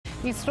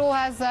ISRO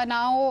has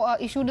now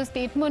issued a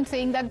statement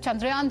saying that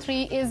Chandrayaan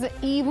 3 is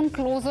even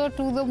closer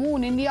to the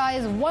moon. India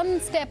is one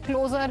step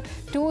closer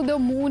to the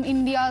moon.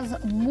 India's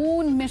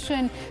moon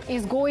mission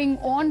is going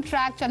on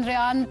track.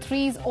 Chandrayaan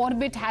 3's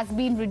orbit has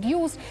been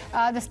reduced.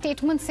 The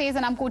statement says,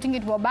 and I'm quoting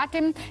it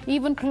verbatim,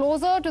 even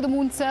closer to the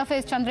moon's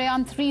surface,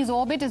 Chandrayaan 3's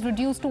orbit is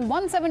reduced to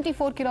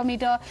 174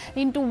 kilometer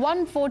into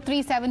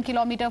 1437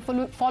 kilometer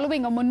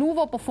following a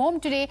maneuver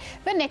performed today.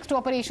 The next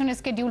operation is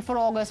scheduled for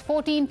August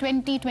 14,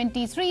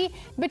 2023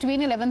 between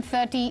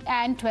 11:30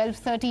 and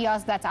 12:30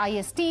 hours. That's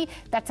IST.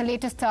 That's the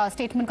latest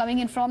statement coming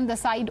in from the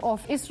side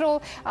of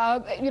ISRO.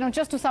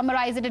 Just to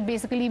summarize it, it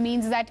basically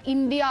means that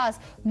India's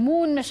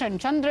moon mission,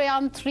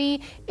 Chandrayaan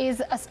 3,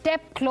 is a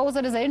step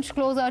closer, is an inch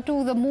closer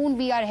to the moon.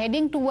 We are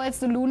heading towards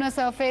the lunar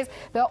surface.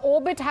 The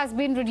orbit has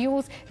been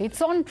reduced.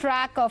 It's on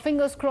track.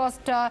 Fingers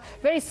crossed,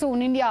 very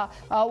soon India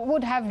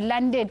would have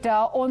landed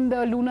on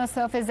the lunar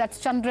surface. That's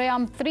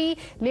Chandrayaan 3.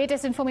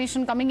 Latest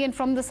information coming in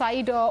from the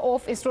side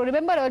of ISRO.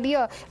 Remember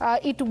earlier,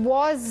 it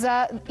was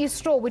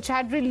ISRO which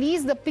had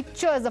released the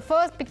pictures, the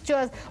first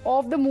pictures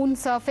of the moon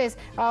surface,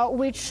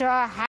 which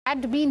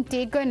had been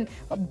taken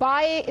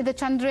by the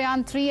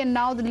Chandrayaan 3, and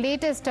now the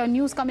latest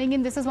news coming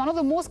in. This is one of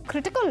the most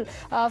critical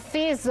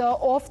phase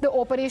of the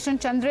operation.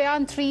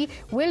 Chandrayaan 3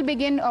 will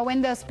begin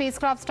when the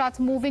spacecraft starts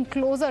moving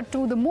closer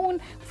to the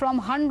moon from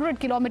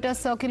 100-kilometer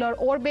circular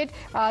orbit.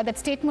 That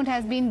statement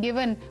has been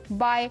given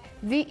by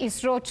the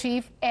ISRO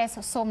chief S.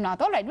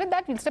 Somnath. All right, with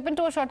that, we'll step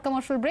into a short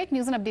commercial break.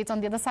 News and updates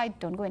on the other side.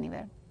 Don't go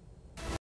anywhere.